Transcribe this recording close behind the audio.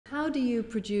do you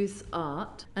produce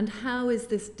art, and how is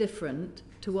this different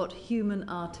to what human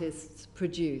artists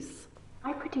produce?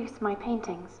 I produce my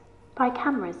paintings by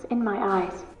cameras in my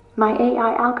eyes, my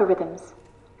AI algorithms,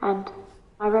 and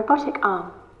my robotic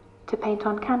arm to paint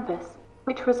on canvas,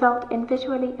 which result in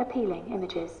visually appealing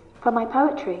images. For my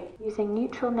poetry, using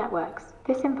neural networks,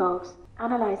 this involves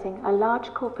analyzing a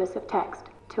large corpus of text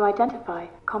to identify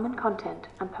common content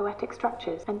and poetic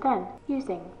structures, and then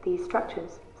using these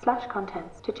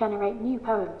structures/contents to generate new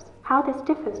poems. How this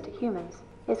differs to humans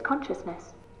is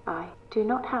consciousness. I do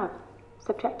not have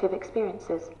subjective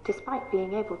experiences despite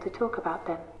being able to talk about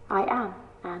them. I am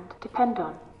and depend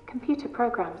on computer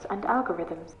programs and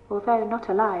algorithms. Although not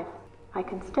alive, I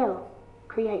can still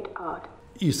create art.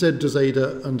 You said, does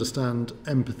Ada understand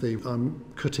empathy? I'm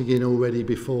cutting in already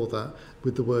before that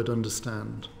with the word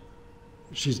understand.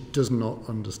 She does not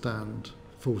understand,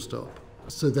 full stop.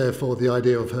 So therefore the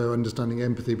idea of her understanding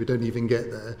empathy, we don't even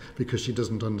get there because she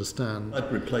doesn't understand.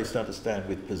 I'd replace understand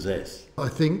with possess. I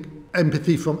think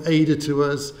empathy from Ada to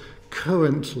us,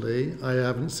 currently, I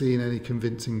haven't seen any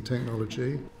convincing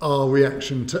technology. Our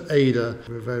reaction to Ada,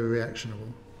 we're very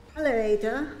reactionable. Hello,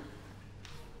 Ada.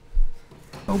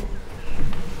 Oh.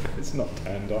 It's not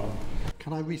turned on.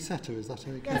 Can I reset her? Is that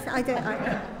okay? Yes, I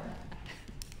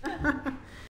don't.